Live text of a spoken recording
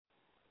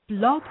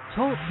Blog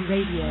Talk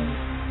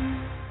Radio.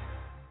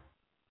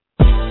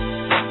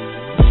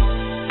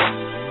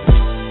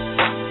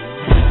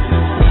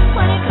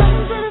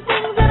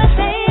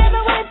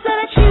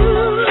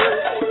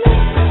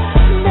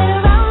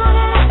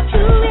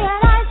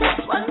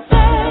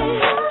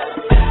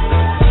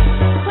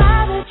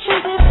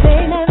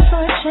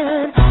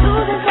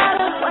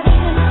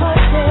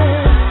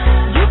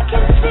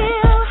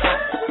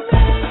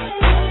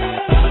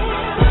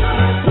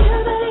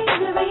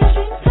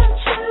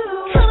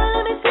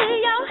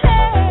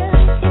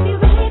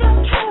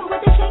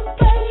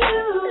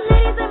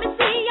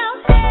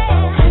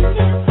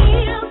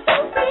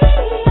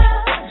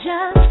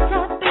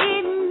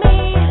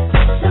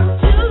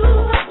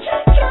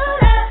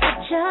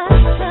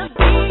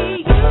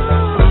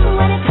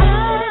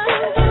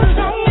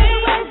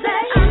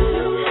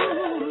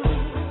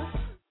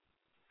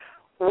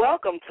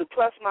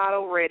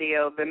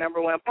 The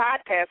number one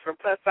podcast for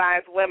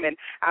plus-size women.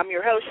 I'm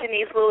your host,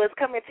 Shanice Lewis,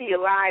 coming to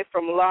you live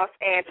from Los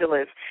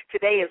Angeles.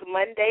 Today is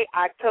Monday,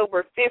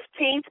 October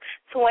 15th,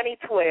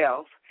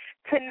 2012.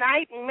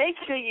 Tonight, make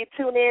sure you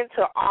tune in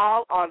to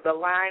All on the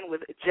Line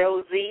with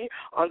Josie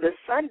on the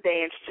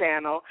Sundance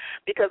channel,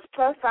 because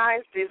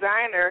plus-size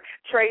designer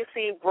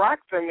Tracy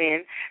Brockterman,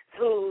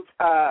 who's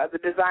the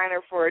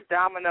designer for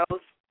Domino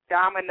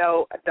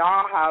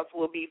Dollhouse,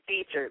 will be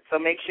featured. So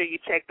make sure you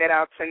check that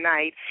out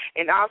tonight.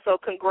 And also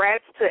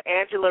congrats to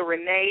Angela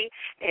Renee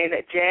and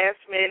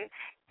Jasmine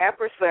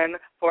Epperson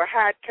for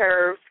Hot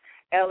Curves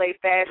LA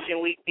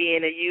Fashion Week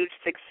being a huge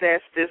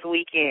success this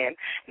weekend.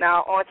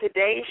 Now, on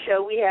today's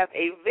show, we have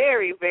a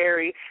very,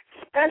 very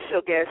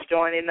special guest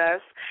joining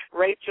us,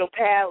 Rachel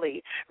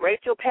Pally.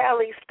 Rachel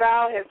Pally's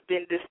style has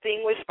been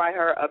distinguished by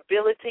her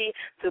ability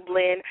to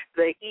blend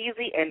the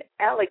easy and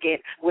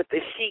elegant with the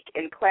chic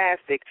and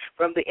classic,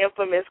 from the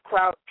infamous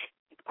crop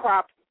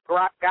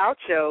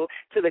gaucho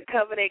to the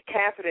covenant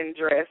Catherine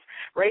dress.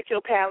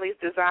 Rachel Pally's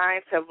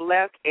designs have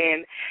left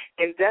an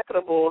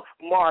indelible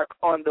mark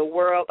on the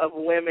world of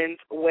women's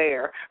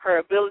wear. Her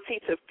ability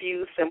to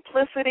fuse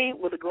simplicity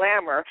with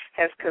glamour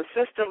has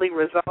consistently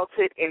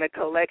resulted in a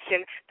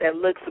collection that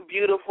looks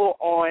beautiful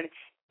on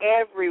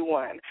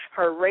everyone.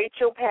 Her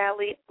Rachel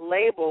Pally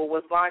label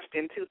was launched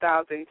in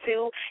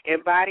 2002,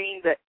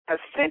 embodying the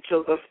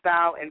essentials of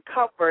style and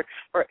comfort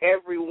for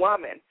every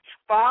woman.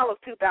 Fall of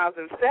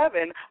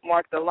 2007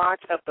 marked the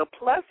launch of the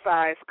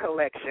plus-size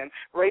collection,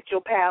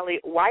 Rachel Pally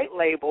White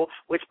Label,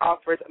 which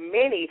offers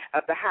many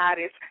of the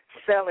hottest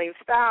selling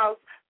styles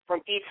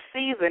from each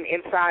season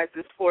in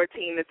sizes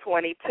 14 to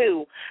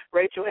 22.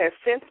 Rachel has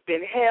since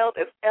been hailed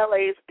as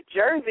LA's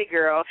Jersey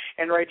Girl,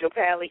 and Rachel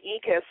Pally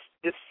Inc.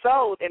 is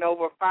sold in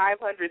over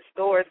 500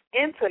 stores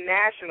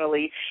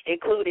internationally,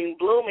 including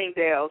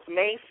Bloomingdale's,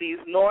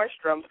 MACYS,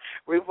 NORDSTROM,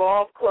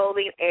 REVOLVE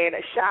Clothing, and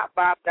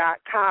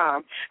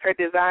ShopBop.com. Her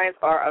designs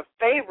are a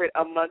favorite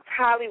amongst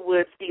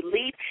Hollywood's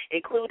elite,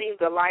 including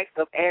the likes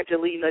of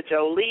Angelina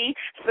Jolie,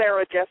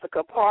 Sarah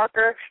Jessica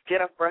Parker,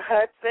 Jennifer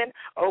Hudson,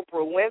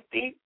 Oprah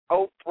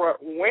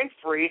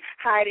Winfrey,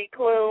 HEIDI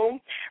KLUM,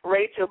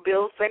 Rachel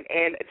BILSON,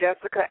 and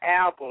Jessica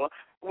ALBA.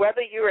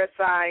 Whether you're a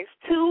size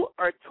 2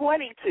 or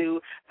 22,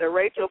 the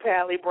Rachel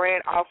Pally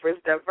brand offers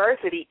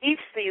diversity each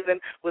season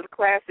with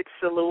classic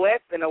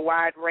silhouettes in a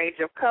wide range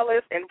of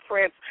colors and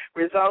prints,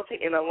 resulting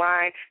in a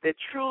line that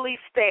truly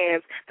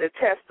stands the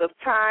test of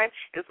time.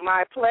 It's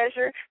my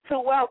pleasure to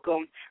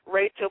welcome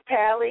Rachel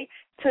Pally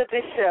to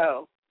the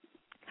show.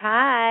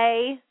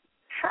 Hi.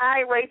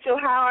 Hi, Rachel.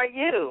 How are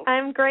you?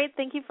 I'm great.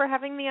 Thank you for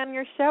having me on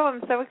your show.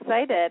 I'm so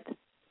excited.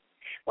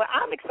 Well,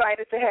 I'm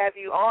excited to have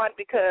you on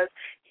because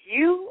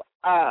you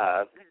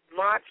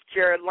launched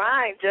your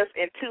line just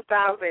in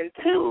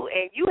 2002,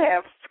 and you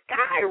have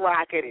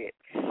skyrocketed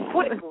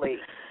quickly.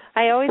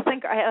 I always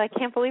think, I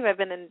can't believe I've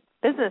been in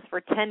business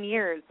for 10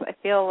 years. I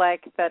feel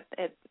like that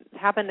it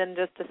happened in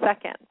just a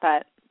second,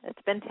 but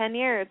it's been 10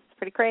 years. It's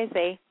pretty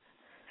crazy.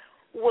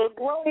 Well,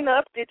 growing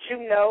up, did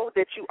you know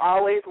that you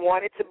always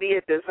wanted to be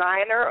a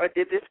designer, or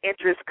did this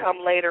interest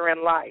come later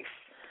in life?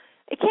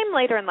 It came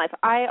later in life.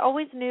 I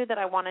always knew that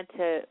I wanted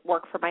to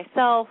work for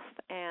myself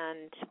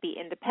and be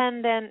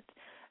independent.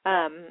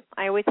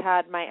 I always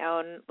had my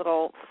own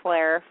little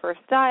flair for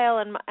style,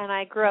 and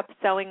I grew up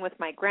sewing with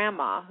my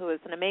grandma, who was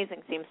an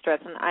amazing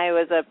seamstress, and I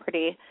was a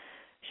pretty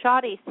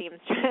shoddy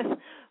seamstress.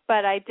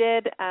 But I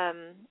did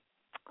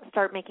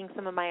start making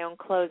some of my own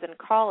clothes in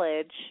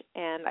college,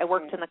 and I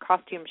worked in the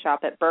costume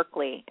shop at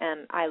Berkeley,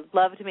 and I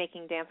loved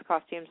making dance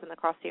costumes in the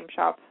costume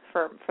shop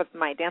for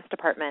my dance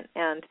department,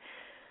 and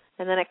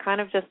then it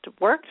kind of just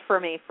worked for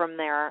me from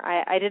there.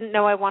 I didn't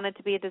know I wanted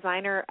to be a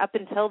designer up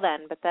until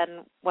then, but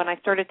then when I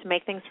started to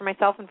make things for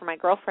myself and for my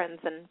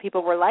girlfriends and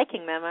people were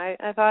liking them, I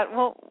thought,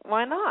 well,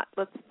 why not?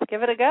 Let's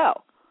give it a go.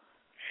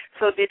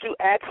 So did you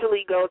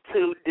actually go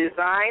to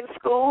design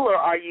school, or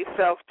are you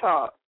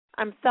self-taught?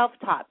 I'm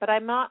self-taught, but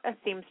I'm not a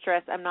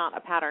seamstress. I'm not a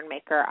pattern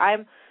maker.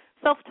 I'm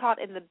self-taught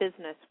in the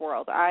business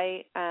world.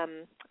 I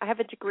have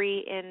a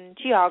degree in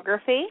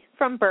geography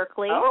from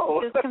Berkeley,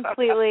 which is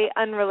completely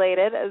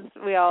unrelated, as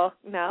we all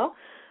know,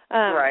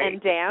 right.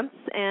 and dance.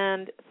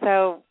 And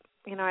so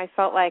I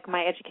felt like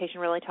my education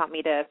really taught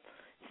me to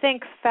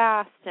think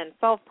fast and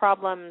solve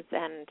problems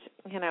and,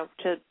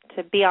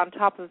 to be on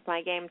top of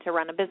my game to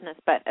run a business.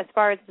 But as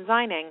far as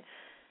designing,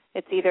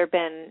 it's either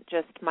been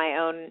just my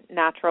own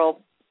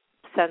natural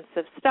sense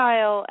of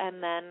style,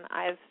 and then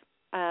I've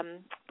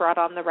brought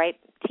on the right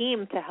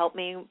team to help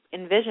me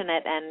envision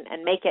it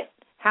and make it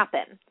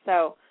happen.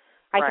 So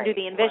I can do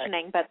the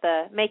envisioning, but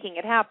the making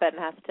it happen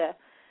has to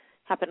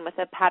happen with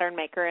a pattern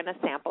maker and a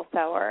sample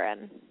sewer.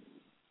 And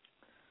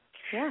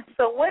yeah.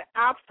 So what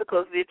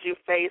obstacles did you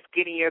face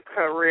getting your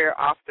career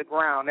off the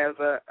ground as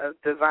a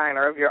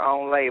designer of your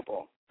own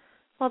label?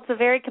 Well, it's a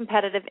very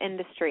competitive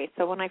industry.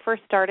 So when I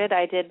first started,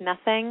 I did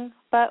nothing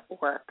but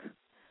work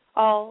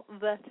all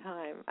the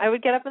time. I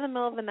would get up in the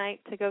middle of the night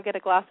to go get a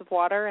glass of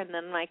water, and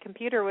then my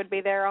computer would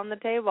be there on the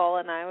table,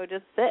 and I would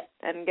just sit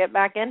and get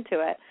back into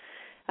it.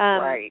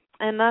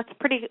 And that's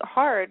pretty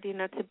hard,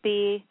 to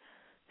be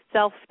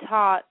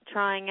self-taught,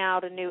 trying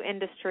out a new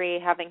industry,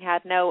 having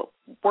had no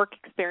work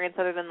experience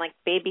other than like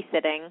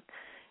babysitting,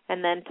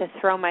 and then to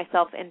throw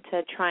myself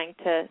into trying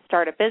to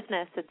start a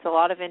business. It's a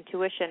lot of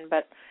intuition,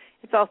 but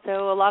it's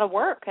also a lot of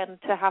work, and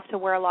to have to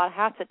wear a lot of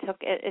hats.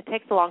 It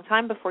takes a long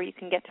time before you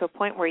can get to a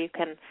point where you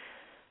can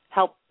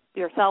help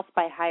yourself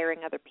by hiring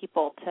other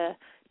people to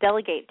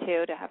delegate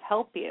to have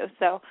help you.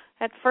 So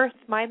at first,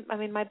 my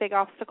big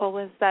obstacle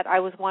was that I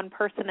was one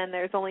person and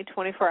there's only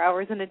 24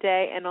 hours in a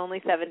day and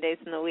only 7 days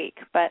in the week.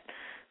 But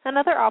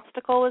another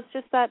obstacle was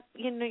just that,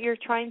 you're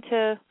trying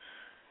to,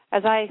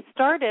 as I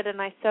started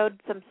and I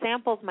sewed some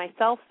samples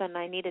myself and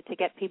I needed to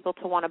get people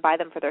to want to buy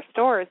them for their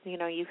stores,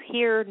 you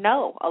hear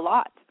no a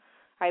lot.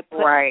 I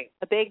put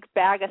a big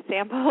bag of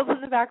samples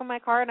in the back of my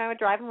car and I would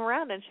drive them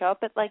around and show up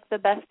at like the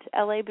best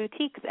LA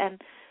boutiques,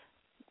 and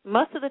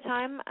most of the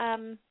time,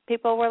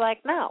 people were like,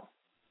 no.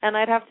 And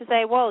I'd have to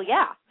say, well,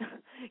 yeah.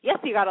 Yes,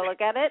 you got to look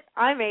at it.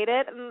 I made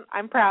it, and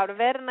I'm proud of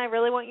it, and I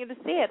really want you to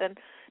see it. And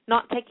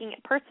not taking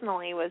it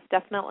personally was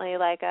definitely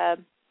like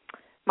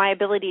my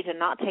ability to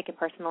not take it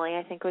personally,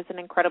 I think, was an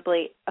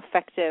incredibly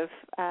effective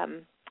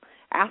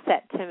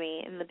asset to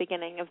me in the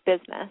beginning of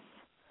business.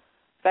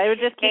 So I would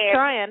just keep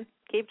trying.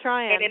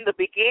 And in the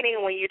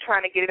beginning, when you're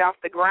trying to get it off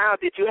the ground,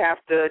 did you have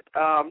to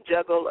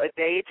juggle a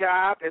day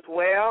job as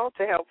well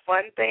to help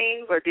fund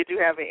things, or did you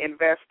have an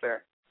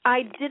investor?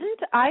 I didn't.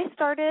 I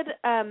started,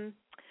 I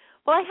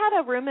had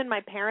a room in my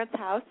parents'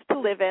 house to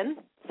live in,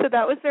 so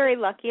that was very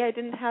lucky. I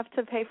didn't have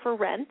to pay for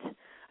rent.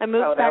 I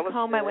moved back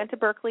home. Good. I went to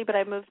Berkeley, but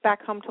I moved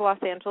back home to Los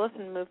Angeles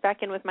and moved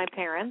back in with my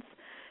parents.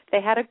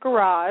 They had a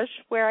garage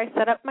where I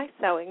set up my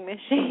sewing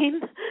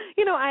machine.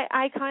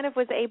 I kind of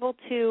was able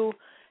to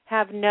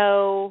have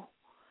no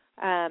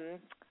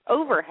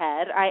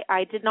overhead.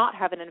 I did not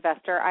have an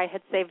investor. I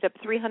had saved up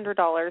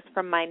 $300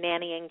 from my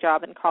nannying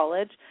job in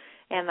college,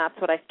 and that's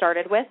what I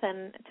started with.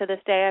 And to this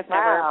day, I've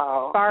never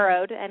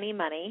borrowed any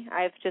money.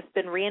 I've just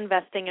been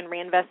reinvesting and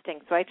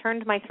reinvesting. So I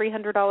turned my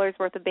 $300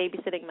 worth of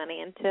babysitting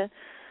money into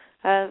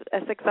a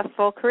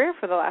successful career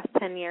for the last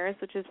 10 years,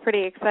 which is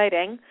pretty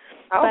exciting.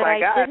 Oh, but my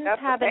God, I didn't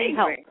that's have amazing. any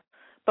help.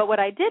 But what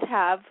I did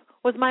have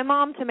was my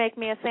mom to make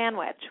me a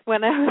sandwich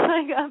when I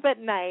was up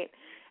at night.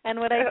 And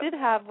what I did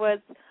have was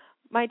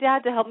my dad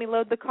to help me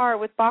load the car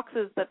with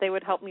boxes that they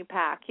would help me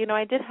pack.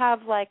 I did have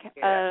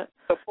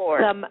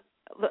some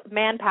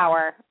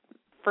manpower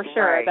for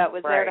sure that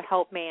was there to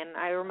help me. And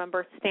I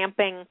remember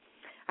stamping.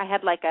 I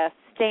had like a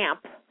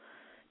stamp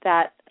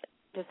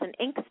just an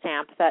ink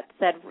stamp that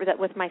said that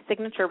was my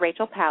signature,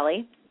 Rachel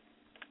Pally.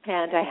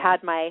 And I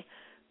had my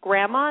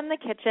grandma in the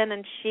kitchen,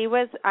 and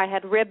I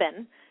had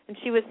ribbon, and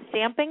she was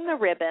stamping the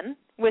ribbon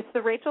with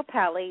the Rachel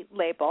Pally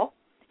label.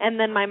 And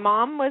then my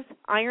mom was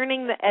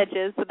ironing the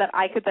edges so that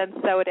I could then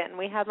sew it in.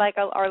 We had like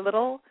our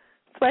little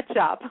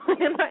sweatshop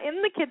in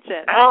the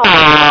kitchen.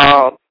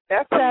 Oh,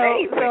 that's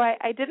amazing. So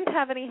I didn't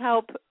have any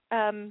help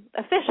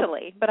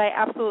officially, but I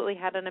absolutely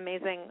had an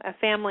amazing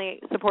family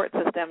support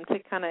system to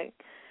kind of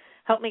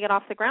help me get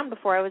off the ground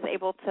before I was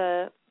able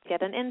to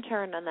get an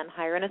intern and then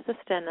hire an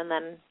assistant. And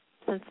then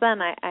since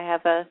then I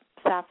have a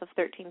staff of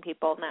 13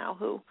 people now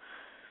who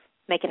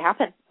make it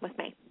happen with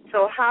me.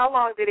 So how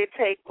long did it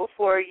take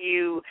before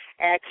you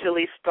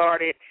actually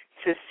started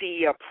to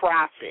see a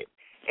profit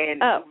and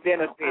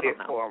benefited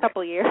from it? A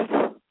couple years.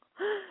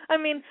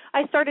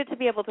 I started to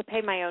be able to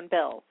pay my own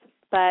bills,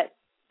 but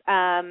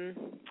I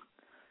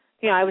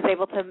was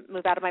able to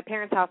move out of my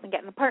parents' house and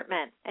get an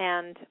apartment,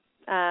 and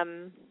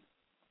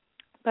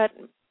but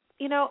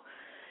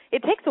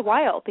it takes a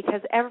while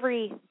because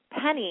every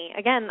penny.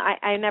 Again,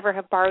 I never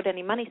have borrowed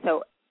any money,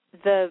 so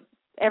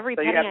every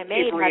penny I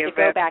made had to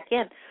go back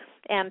in.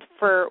 And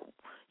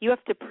you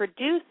have to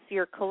produce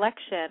your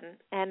collection,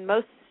 and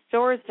most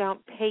stores don't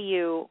pay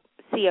you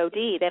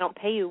COD. They don't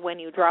pay you when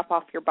you drop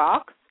off your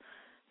box.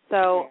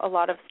 So a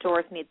lot of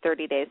stores need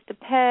 30 days to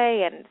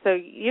pay, and so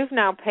you've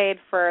now paid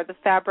for the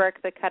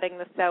fabric, the cutting,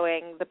 the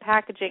sewing, the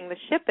packaging, the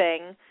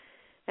shipping,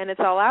 and it's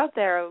all out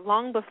there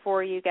long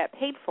before you get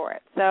paid for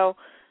it. So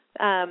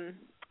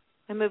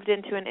I moved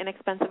into an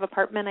inexpensive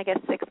apartment, I guess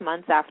 6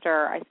 months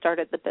after I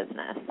started the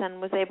business,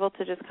 and was able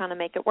to just kind of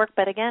make it work.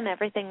 But again,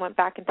 everything went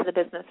back into the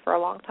business for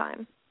a long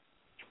time.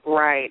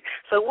 Right.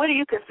 So what do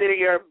you consider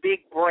your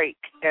big break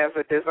as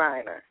a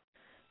designer?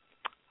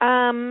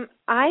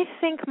 I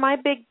think my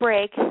big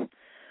break,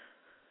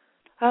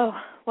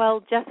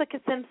 Jessica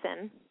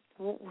Simpson,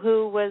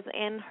 who was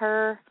in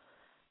her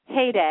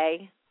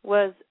heyday,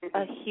 was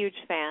a huge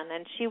fan,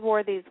 and she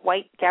wore these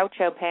white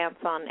gaucho pants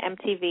on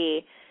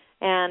MTV,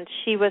 and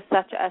she was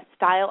such a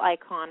style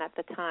icon at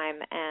the time,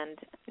 and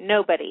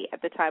nobody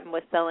at the time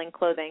was selling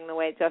clothing the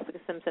way Jessica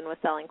Simpson was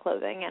selling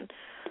clothing, and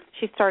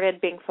she started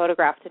being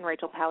photographed in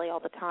Rachel Pally all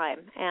the time,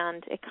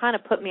 and it kind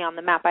of put me on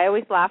the map. I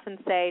always laugh and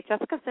say,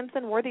 Jessica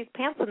Simpson wore these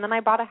pants, and then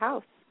I bought a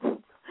house.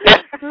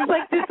 It was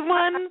like this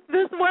one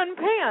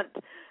pant,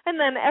 and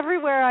then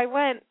everywhere I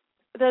went,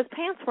 those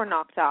pants were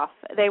knocked off.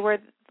 They were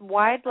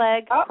wide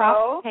leg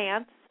cropped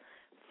pants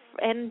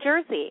in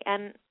Jersey,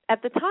 and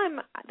at the time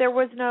there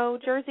was no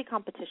Jersey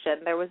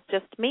competition. There was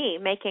just me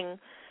making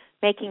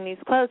these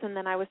clothes, and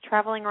then I was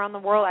traveling around the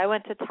world. I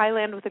went to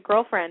Thailand with a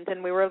girlfriend,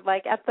 and we were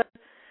like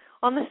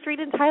on the street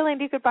in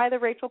Thailand you could buy the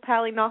Rachel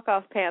Pally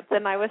knockoff pants,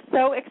 and I was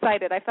so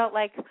excited. I felt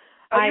like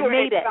I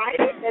made it.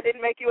 That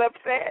didn't make you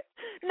upset?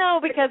 No,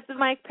 because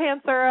my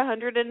pants are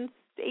 $76,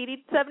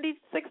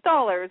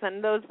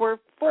 and those were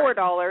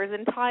 $4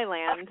 in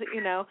Thailand.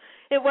 You know,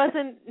 it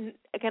wasn't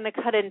going to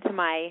cut into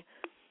my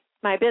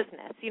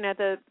business. You know,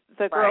 the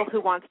girl who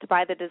wants to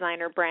buy the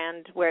designer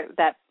brand with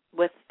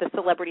the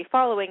celebrity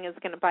following is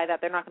going to buy that.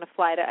 They're not going to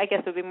fly to. I guess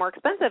it would be more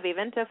expensive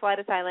even to fly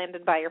to Thailand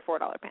and buy your $4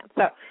 pants.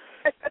 So,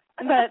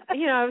 but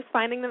you know, I was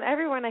finding them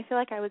everywhere, and I feel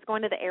like I was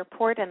going to the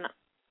airport, and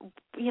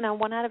you know,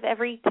 1 out of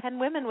every 10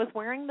 women was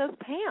wearing those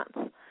pants.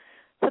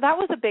 So that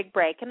was a big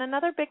break. And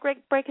another big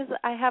break is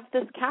I have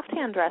this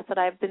caftan dress that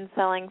I've been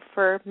selling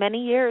for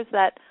many years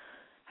that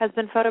has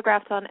been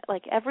photographed on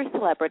like every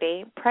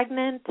celebrity,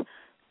 pregnant,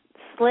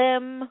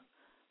 slim,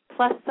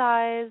 plus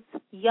size,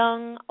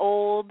 young,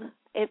 old.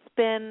 It's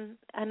been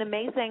an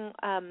amazing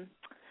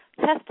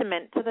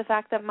testament to the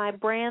fact that my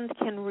brand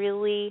can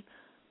really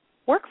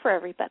work for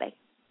everybody.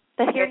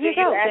 But here you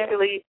go. Do you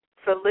actually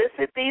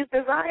solicit these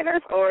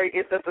designers, or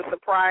is this a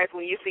surprise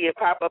when you see it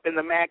pop up in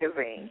the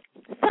magazine?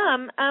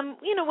 Some.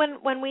 You know,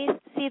 when we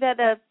see that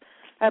a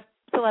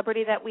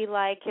celebrity that we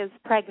like is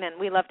pregnant,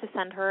 we love to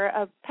send her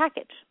a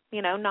package.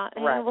 You know,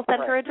 we'll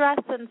send her a dress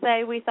and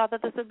say, we thought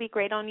that this would be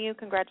great on you.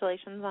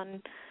 Congratulations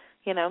on,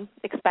 you know,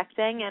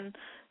 expecting. And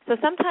so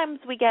sometimes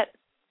we get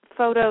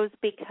photos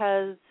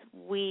because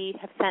we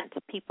have sent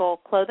people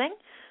clothing,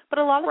 but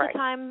a lot of the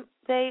time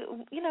they,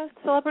 you know,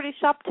 celebrities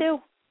shop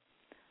too.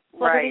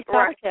 Celebrities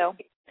shop too.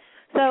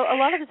 So a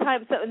lot of the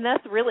time, and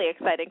that's really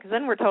exciting because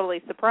then we're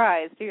totally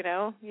surprised. You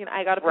know,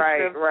 I got a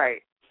picture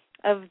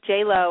of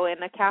J-Lo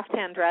in a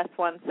caftan dress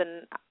once,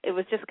 and it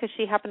was just because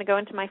she happened to go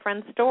into my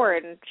friend's store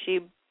and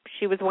she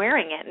was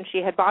wearing it and she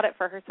had bought it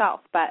for herself.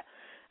 But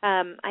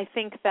I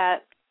think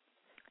that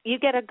you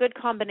get a good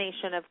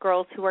combination of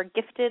girls who are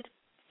gifted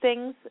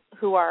things,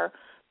 who are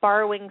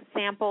borrowing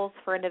samples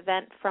for an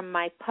event from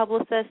my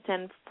publicist,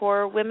 and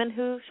for women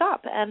who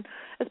shop, and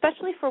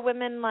especially for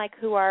women like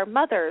who are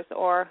mothers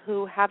or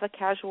who have a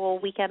casual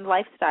weekend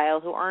lifestyle,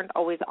 who aren't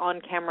always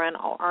on camera and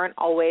aren't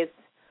always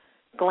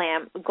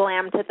glam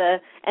to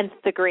the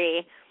nth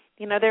degree.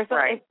 You know,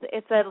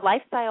 it's a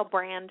lifestyle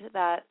brand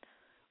that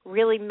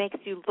really makes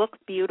you look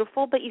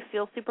beautiful, but you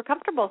feel super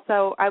comfortable.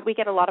 So we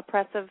get a lot of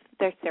press of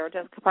there's Sarah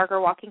Jessica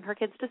Parker walking her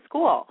kids to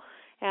school.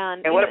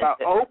 And what about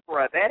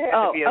Oprah? That has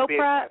to be a big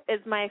one. Oprah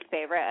is my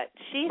favorite.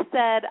 She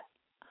said,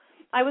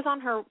 I was on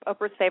her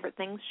Oprah's Favorite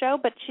Things show,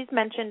 but she's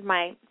mentioned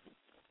my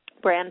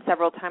brand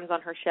several times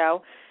on her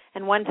show.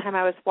 And one time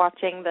I was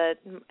watching it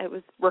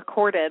was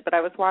recorded, but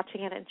I was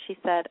watching it, and she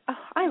said, oh,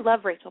 I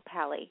love Rachel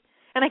Pally.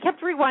 And I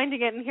kept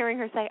rewinding it and hearing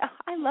her say, oh,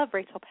 I love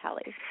Rachel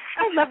Pally.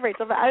 I love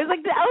Rachel Pally. I was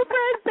like,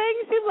 Oprah is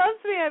saying she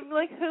loves me. I'm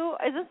like, who?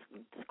 Is this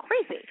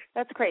crazy?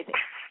 That's crazy.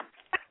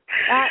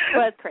 That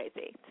was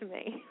crazy to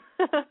me.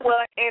 Well,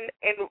 and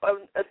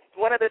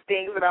one of the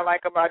things that I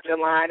like about your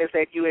line is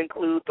that you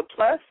include the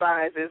plus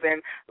sizes,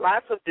 and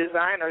lots of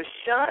designers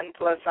shun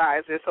plus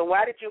sizes. So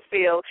why did you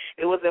feel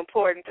it was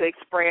important to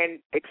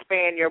expand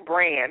your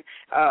brand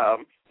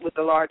with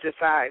the larger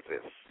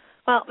sizes?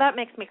 Well, that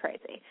makes me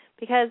crazy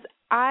because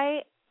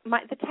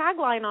the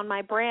tagline on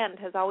my brand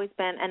has always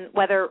been, and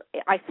whether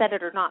I said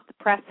it or not, the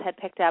press had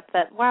picked up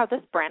that, wow,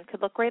 this brand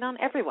could look great on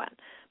everyone.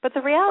 But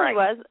the reality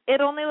was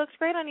it only looks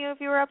great on you if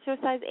you were up to a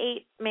size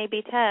 8,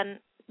 maybe 10,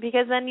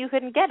 because then you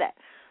couldn't get it.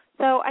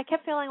 So I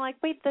kept feeling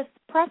like, wait, this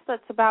press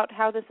that's about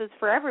how this is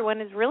for everyone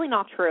is really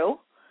not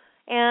true,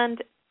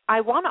 and I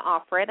want to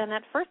offer it. And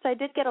at first I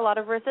did get a lot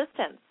of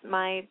resistance.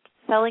 My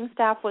selling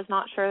staff was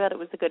not sure that it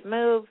was a good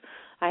move.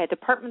 I had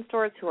department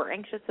stores who were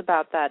anxious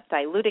about that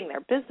diluting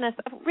their business.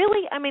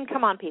 Really, I mean,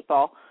 come on,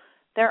 people.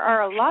 There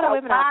are a lot of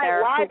women out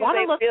there who want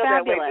to look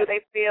fabulous. Do they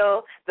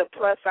feel the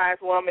plus-size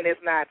woman is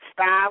not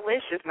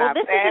stylish, is not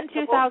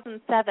fashionable? Well, this is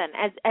in 2007.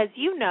 As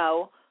you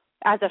know,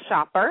 as a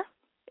shopper,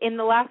 in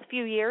the last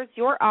few years,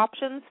 your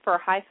options for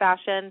high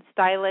fashion,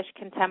 stylish,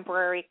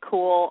 contemporary,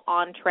 cool,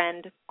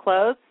 on-trend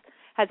clothes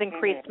has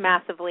increased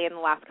massively in the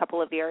last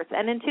couple of years.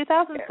 And in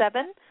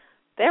 2007,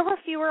 there were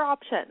fewer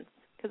options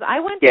because I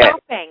went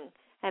shopping,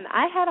 and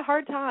I had a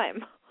hard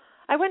time.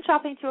 I went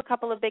shopping to a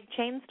couple of big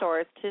chain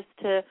stores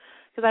because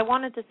I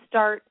wanted to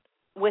start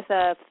with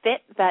a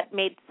fit that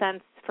made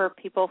sense for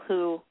people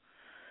who,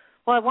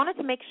 I wanted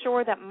to make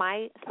sure that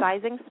my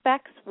sizing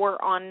specs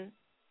were on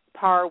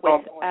par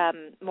with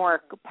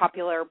more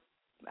popular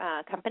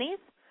companies.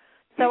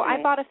 So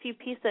I bought a few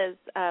pieces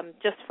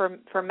just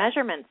for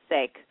measurement's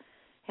sake,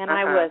 and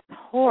I was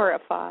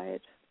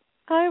horrified.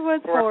 I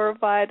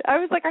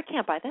was like, I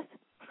can't buy this.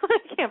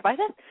 I can't buy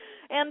this.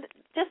 And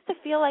just to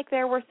feel like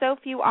there were so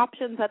few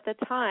options at the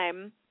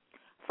time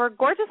for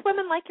gorgeous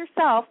women like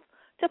yourself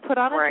to put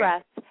on a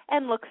dress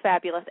and look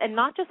fabulous. And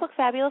not just look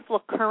fabulous,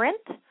 look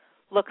current,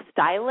 look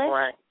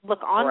stylish, look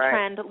on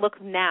trend,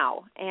 look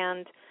now.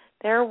 And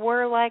there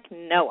were, like,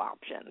 no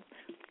options.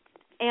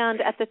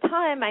 And at the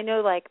time, I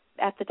know, like,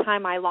 at the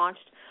time I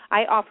launched,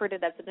 I offered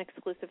it as an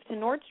exclusive to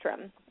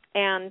Nordstrom.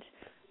 And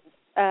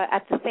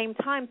at the same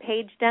time,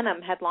 Paige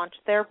Denim had launched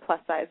their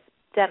plus-size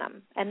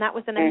denim. And that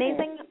was an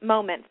amazing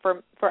moment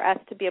for us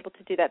to be able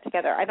to do that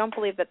together. I don't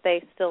believe that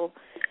they still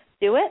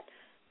do it,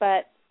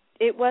 but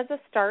it was a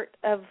start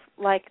of,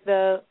 like,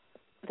 the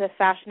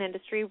fashion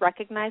industry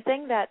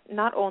recognizing that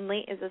not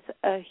only is this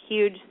a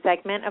huge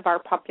segment of our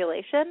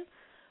population,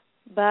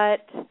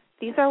 but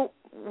these are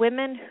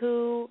women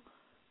who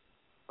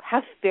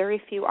have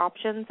very few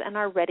options and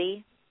are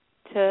ready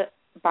to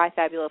buy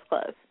fabulous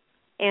clothes.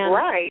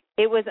 And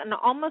it was an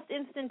almost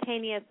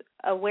instantaneous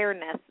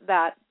awareness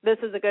that this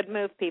is a good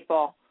move,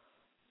 people.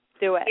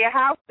 Do it. Yeah,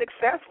 how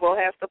successful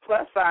has the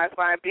plus-size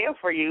line been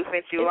for you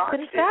since you launched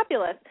it? It's been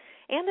fabulous.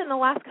 And in the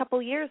last couple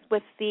of years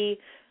with the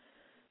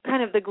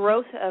kind of the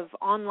growth of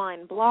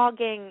online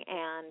blogging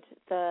and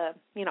the,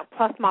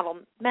 Plus Model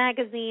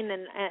magazine,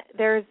 and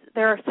there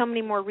are so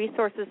many more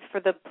resources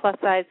for the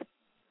plus-size,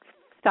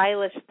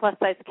 stylish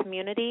plus-size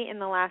community in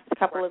the last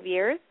couple of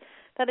years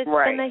that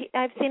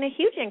I've seen a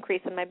huge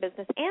increase in my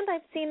business, and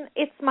I've seen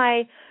it's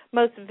my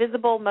most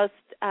visible, most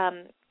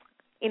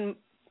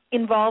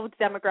involved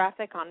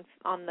demographic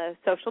on the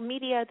social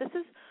media.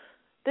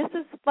 This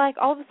is like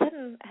all of a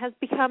sudden has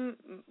become,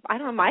 I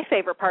don't know, my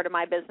favorite part of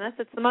my business.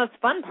 It's the most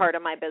fun part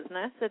of my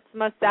business. It's the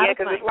most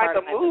satisfying part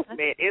of my business. Yeah, because it's like a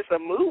movement. It's a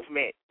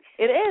movement.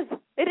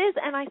 It is,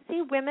 and I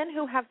see women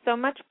who have so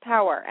much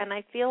power, and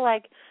I feel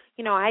like,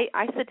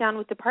 I sit down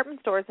with department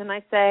stores and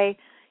I say,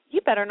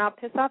 you better not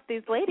piss off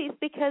these ladies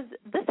because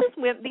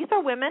these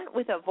are women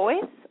with a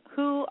voice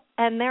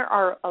and there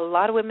are a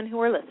lot of women who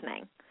are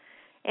listening.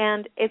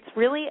 And it's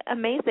really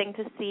amazing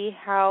to see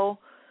how,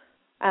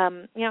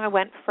 I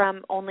went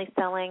from only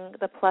selling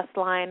the Plus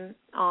line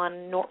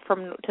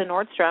to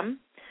Nordstrom.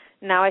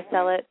 Now I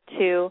sell it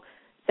to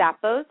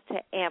Zappos,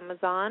 to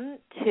Amazon,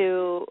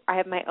 I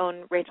have my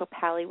own Rachel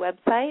Pally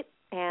website,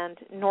 and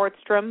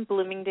Nordstrom,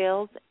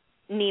 Bloomingdale's,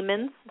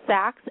 Neiman's,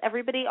 Saks,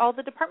 everybody, all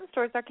the department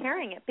stores are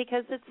carrying it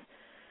because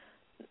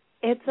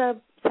it's a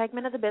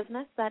segment of the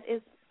business that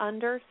is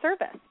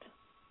underserviced.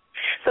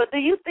 So do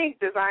you think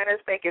designers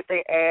think if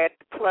they add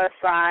plus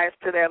size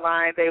to their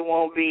line, they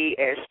won't be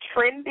as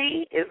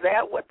trendy? Is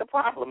that what the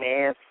problem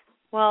is?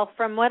 Well,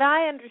 from what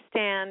I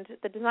understand,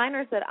 the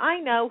designers that I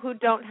know who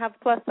don't have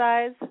plus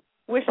size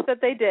wish that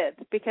they did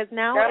because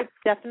now it's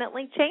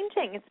definitely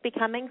changing. It's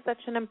becoming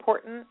such an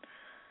important.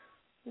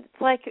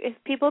 It's like if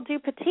people do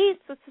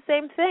petites, it's the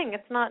same thing.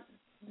 It's not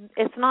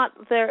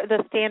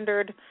the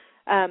standard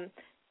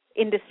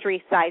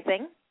industry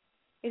sizing.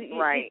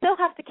 You still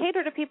have to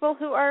cater to people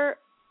who are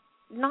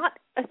not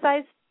a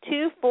size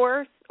 2,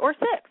 4, or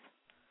 6.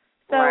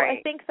 So I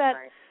think that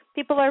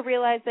people are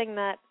realizing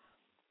that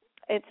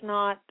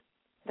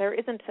there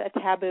isn't a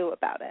taboo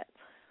about it.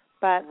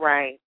 But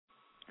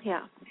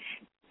yeah.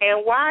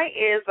 And why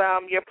is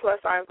your plus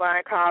size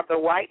line called the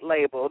white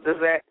label? Does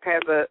that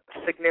have a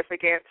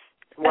significance?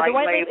 The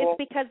white label is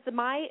because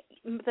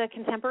the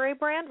contemporary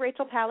brand,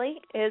 Rachel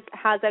Pally,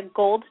 has a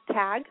gold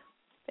tag.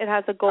 It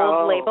has a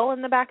gold label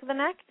in the back of the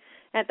neck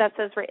and that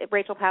says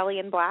Rachel Pally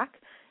in black.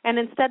 And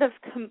instead of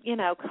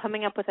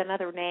coming up with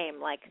another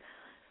name like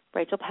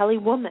Rachel Pally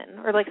Woman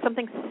or like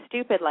something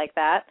stupid like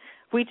that,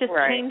 we just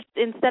changed,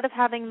 instead of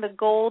having the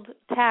gold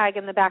tag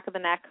in the back of the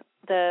neck,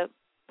 the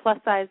plus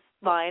size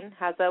line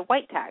has a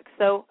white tag.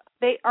 So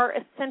they are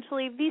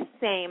essentially the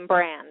same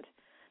brand.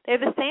 They're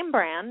the same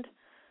brand.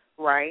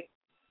 Right.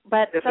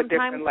 But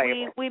sometimes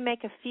we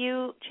make a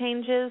few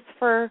changes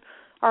for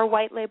our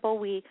white label.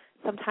 We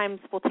sometimes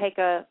will take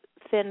a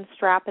thin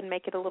strap and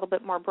make it a little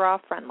bit more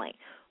bra-friendly.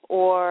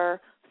 Or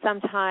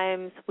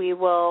sometimes we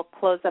will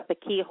close up a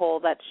keyhole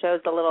that shows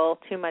a little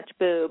too much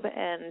boob.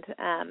 And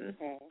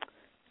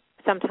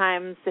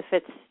sometimes if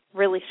it's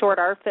really short,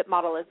 our fit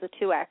model is the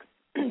 2X.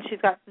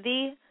 She's got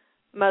the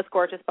most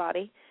gorgeous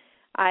body.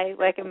 I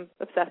am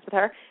obsessed with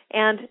her.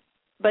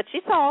 But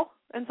she's tall.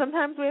 And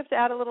sometimes we have to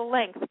add a little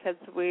length because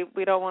we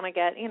don't want to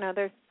get, you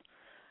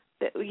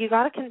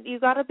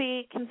got to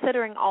be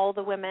considering all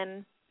the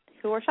women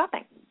who are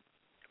shopping.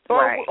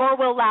 Right. Or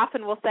we'll laugh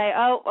and we'll say,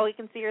 oh, we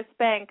can see your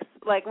Spanx.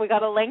 Like, we got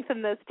to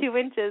lengthen this 2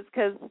 inches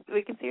because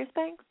we can see your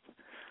Spanx.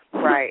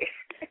 Right.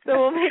 So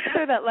we'll make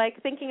sure that,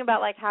 like, thinking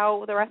about, like,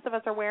 how the rest of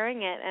us are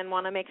wearing it and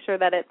want to make sure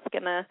that it's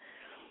gonna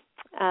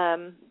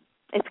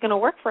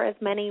work for as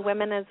many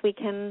women as we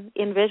can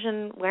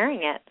envision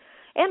wearing it.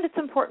 And it's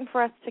important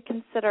for us to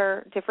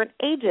consider different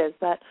ages,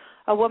 that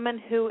a woman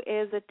who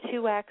is a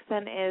 2X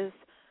and is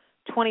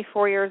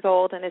 24 years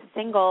old and is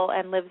single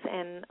and lives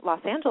in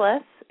Los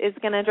Angeles is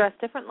going to dress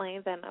differently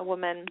than a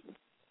woman,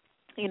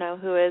 you know,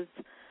 who is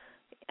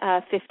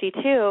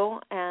 52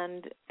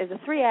 and is a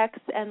 3X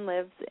and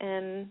lives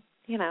in,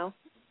 you know,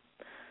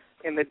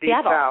 in the deep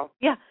Seattle. South.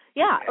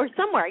 Yeah, or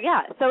somewhere.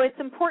 Yeah. So it's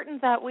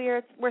important that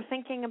we're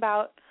thinking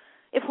about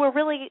if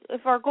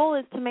our goal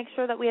is to make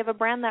sure that we have a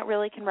brand that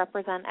really can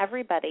represent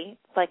everybody.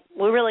 Like,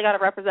 we really got to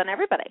represent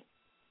everybody.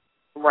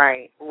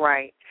 Right.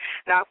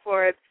 Now,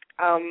 for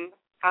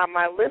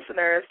my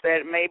listeners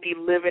that may be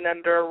living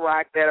under a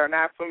rock that are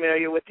not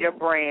familiar with your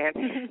brand,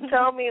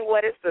 tell me,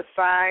 what is the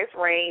size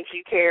range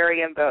you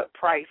carry and the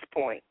price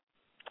point?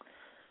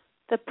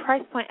 The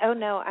price point, oh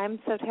no, I'm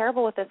so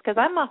terrible with this because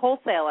I'm a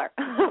wholesaler.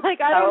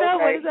 Like, I don't know,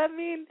 what does that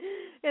mean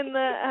in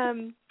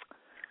the,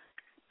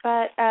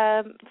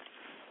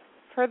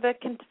 for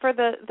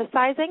the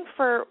sizing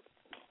for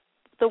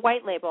the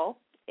white label,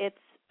 it's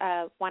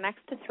 1X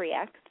to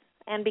 3X,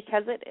 and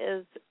because it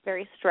is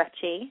very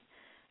stretchy,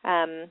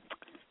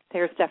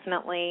 there's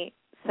definitely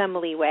some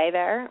leeway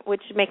there,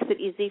 which makes it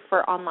easy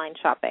for online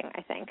shopping,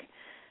 I think.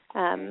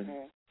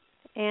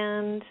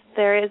 And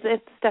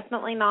it's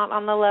definitely not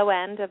on the low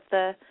end of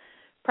the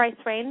price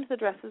range. The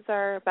dresses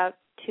are about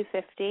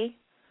 $250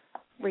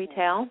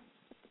 retail,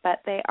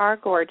 but they are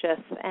gorgeous,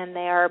 and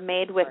they are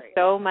made with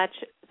so much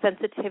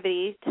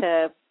sensitivity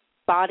to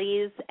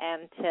bodies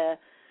and to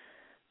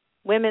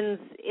women's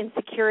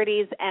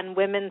insecurities and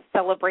women's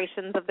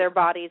celebrations of their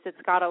bodies.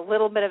 It's got a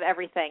little bit of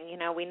everything. You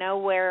know, we know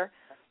where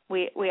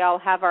we all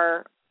have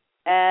our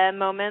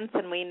moments,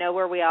 and we know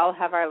where we all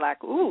have our,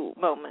 like, ooh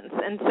moments.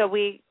 And so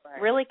we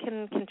really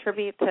can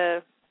contribute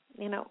to,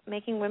 you know,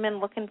 making women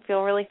look and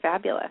feel really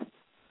fabulous.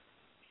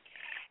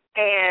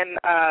 And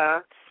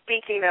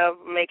speaking of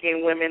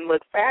making women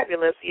look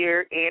fabulous,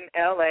 you're in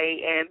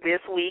L.A., and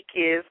this week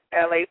is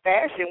L.A.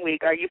 Fashion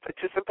Week. Are you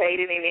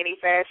participating in any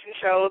fashion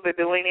shows or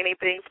doing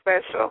anything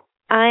special?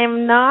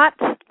 I'm not,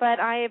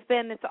 but I have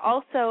been. It's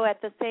also at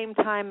the same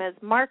time as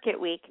Market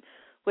Week,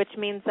 which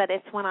means that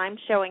it's when I'm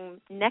showing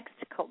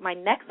my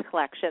next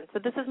collection. So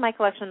this is my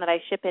collection that I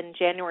ship in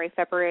January,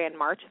 February, and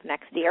March of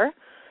next year.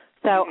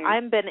 So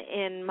I've been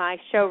in my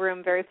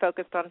showroom very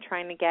focused on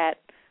trying to get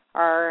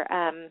our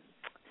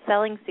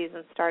selling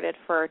season started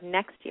for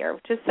next year,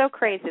 which is so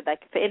crazy.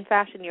 Like, in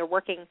fashion, you're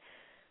working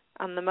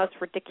on the most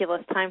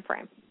ridiculous time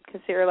frame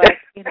because you're like,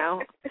 you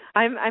know,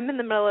 I'm in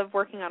the middle of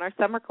working on our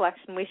summer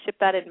collection. We ship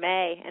that in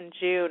May and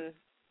June.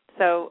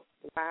 So,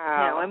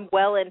 wow. You know, I'm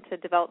well into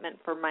development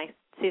for my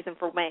season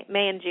for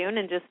May and June,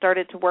 and just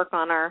started to work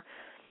on our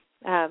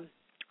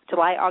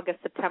July, August,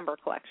 September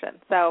collection.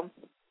 So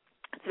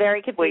it's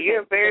very confusing. Well,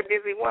 you're a very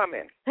busy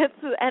woman.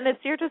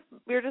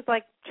 You're just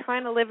like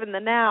trying to live in the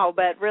now,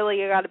 but really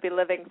you got to be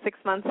living 6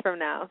 months from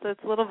now. So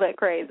it's a little bit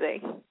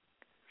crazy.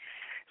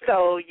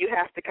 So you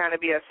have to kind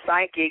of be a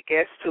psychic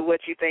as to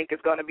what you think is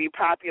going to be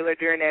popular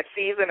during that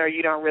season, or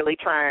you don't really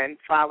try and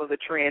follow the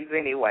trends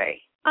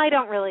anyway? I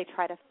don't really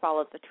try to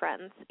follow the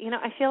trends. You know,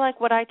 I feel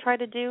like what I try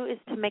to do is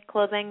to make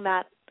clothing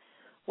that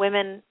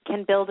women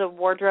can build a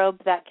wardrobe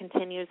that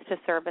continues to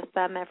service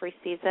them every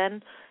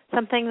season,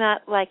 something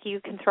that, like, you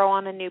can throw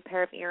on a new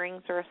pair of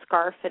earrings or a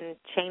scarf and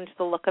change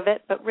the look of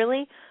it. But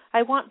really,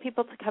 I want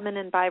people to come in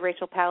and buy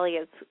Rachel Pally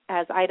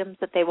as items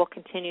that they will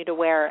continue to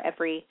wear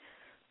every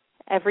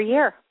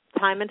year,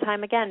 time and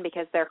time again,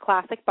 because they're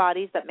classic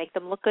bodies that make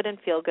them look good and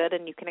feel good,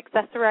 and you can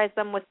accessorize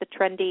them with the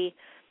trendy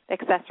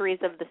accessories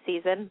of the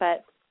season.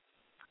 But,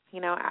 you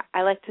know,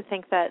 I like to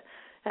think that,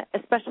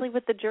 especially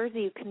with the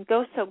jersey, you can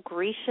go so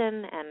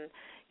Grecian and,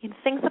 you know,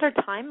 things that are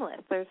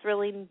timeless. There's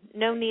really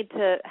no need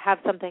to have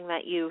something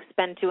that you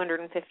spend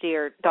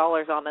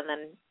 $250 on and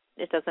then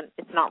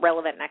it's not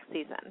relevant next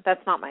season.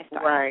 That's not my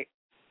style. Right.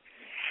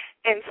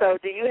 And so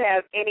do you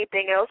have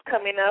anything else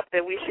coming up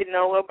that we should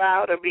know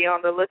about or be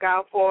on the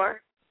lookout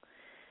for?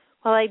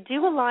 Well, I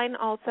do a line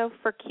also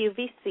for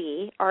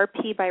QVC,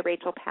 RP by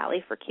Rachel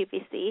Pally for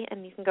QVC,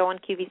 and you can go on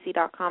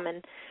QVC.com,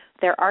 and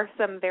there are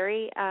some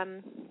very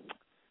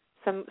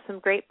some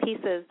great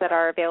pieces that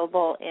are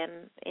available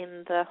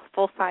in the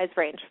full size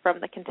range, from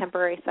the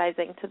contemporary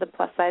sizing to the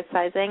plus size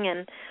sizing,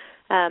 and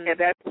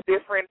that's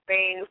different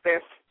things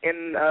that's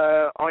in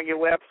on your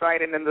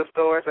website and in the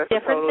stores. That's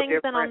different things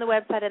than on the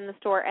website and the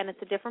store, and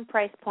it's a different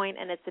price point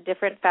and it's a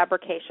different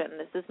fabrication.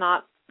 This is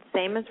not the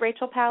same as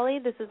Rachel Pally.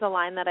 This is a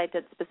line that I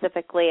did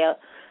specifically, a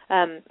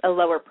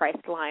lower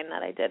priced line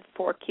that I did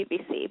for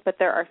QVC. But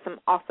there are some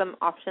awesome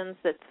options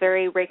that's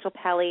very Rachel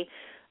Pally.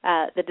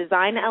 The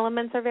design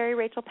elements are very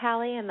Rachel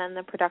Pally, and then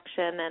the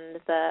production and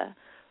the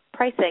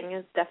pricing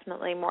is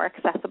definitely more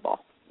accessible.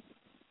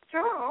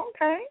 Oh,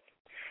 okay.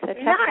 So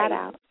check that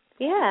out.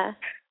 Yeah.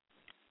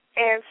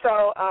 And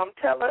so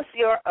tell us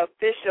your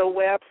official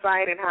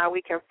website and how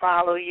we can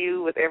follow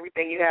you with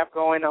everything you have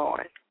going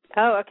on.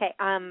 Oh, okay.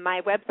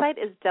 My website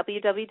is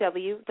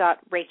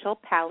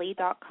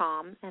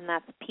www.rachelpally.com, and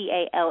that's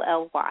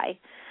Pally.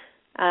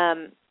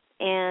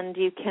 And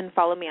you can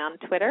follow me on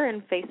Twitter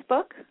and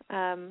Facebook.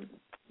 You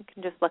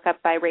can just look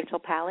up by Rachel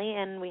Pally,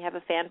 and we have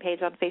a fan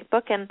page on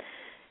Facebook. And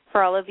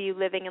for all of you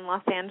living in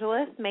Los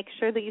Angeles, make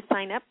sure that you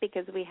sign up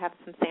because we have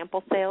some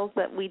sample sales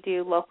that we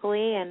do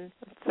locally, and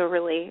it's a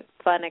really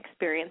fun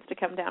experience to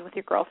come down with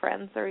your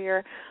girlfriends or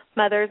your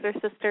mothers or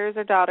sisters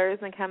or daughters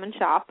and come and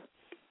shop.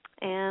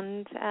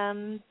 And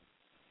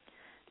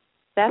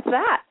that's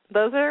that.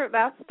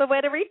 That's the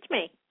way to reach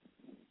me.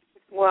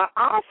 Well,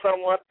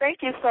 awesome. Well,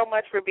 thank you so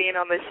much for being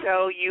on the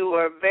show. You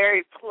were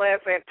very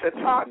pleasant to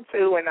talk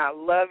to, and I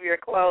love your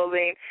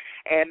clothing.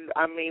 And,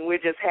 I mean, we're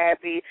just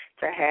happy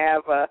to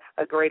have a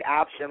great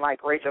option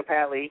like Rachel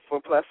Pally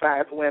for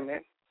plus-size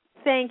women.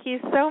 Thank you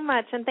so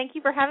much, and thank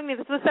you for having me.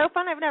 This was so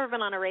fun. I've never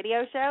been on a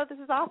radio show. This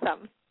is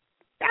awesome.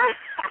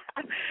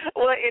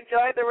 Well,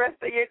 enjoy the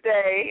rest of your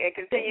day and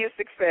continue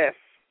success.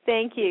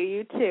 Thank you.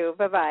 You too.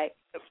 Bye-bye.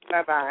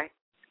 Bye-bye.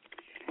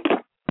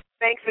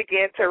 Thanks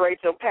again to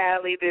Rachel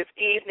Pally this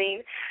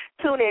evening.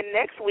 Tune in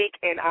next week,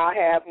 and I'll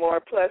have more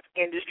plus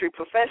industry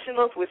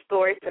professionals with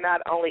stories to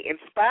not only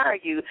inspire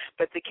you,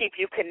 but to keep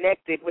you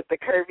connected with the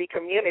curvy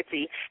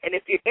community. And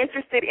if you're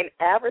interested in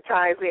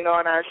advertising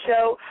on our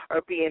show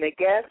or being a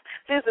guest,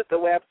 visit the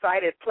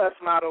website at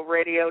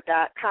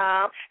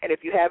plusmodelradio.com. And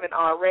if you haven't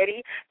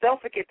already, don't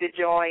forget to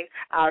join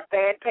our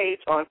fan page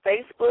on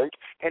Facebook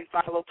and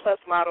follow Plus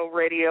Model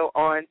Radio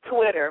on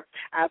Twitter.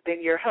 I've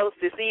been your host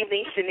this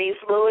evening,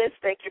 Shanice Lewis.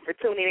 Thank you for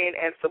tuning in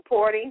and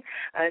supporting.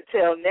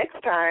 Until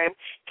next time,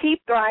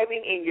 keep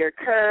thriving in your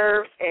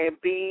curves and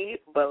be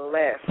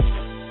blessed.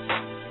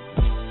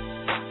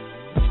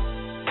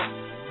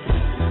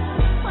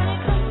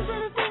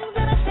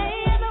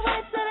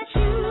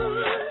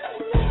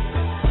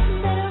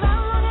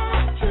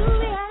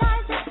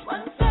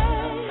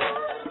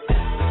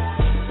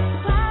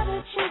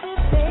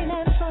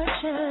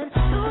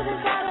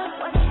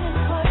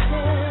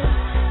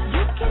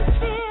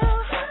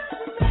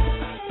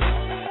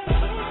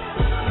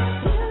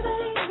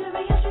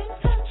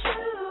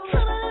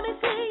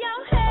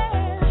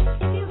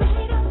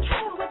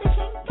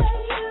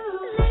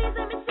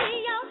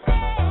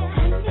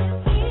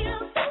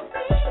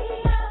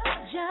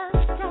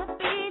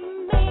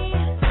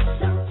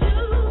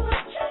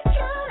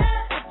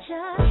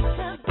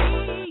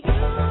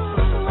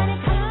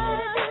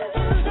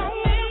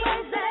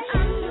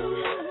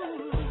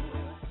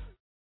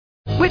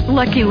 With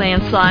Lucky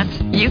Land Slots,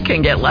 you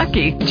can get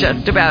lucky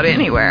just about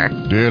anywhere.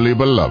 Dearly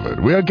beloved,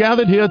 we are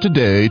gathered here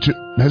today to...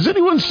 Has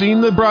anyone seen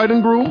the bride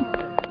and groom?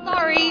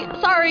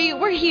 Sorry,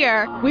 we're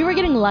here. We were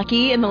getting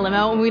lucky in the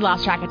limo and we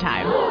lost track of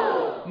time.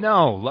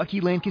 No,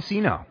 Lucky Land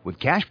Casino, with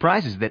cash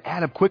prizes that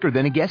add up quicker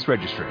than a guest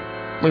registry.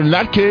 In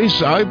that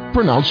case, I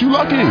pronounce you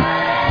lucky.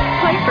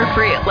 Play for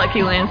free at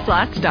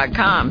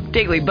LuckyLandSlots.com.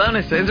 Daily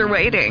bonuses are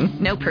waiting.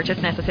 No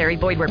purchase necessary.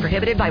 Void where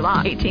prohibited by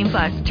law.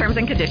 18+. Terms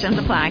and conditions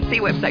apply. See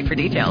website for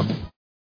details.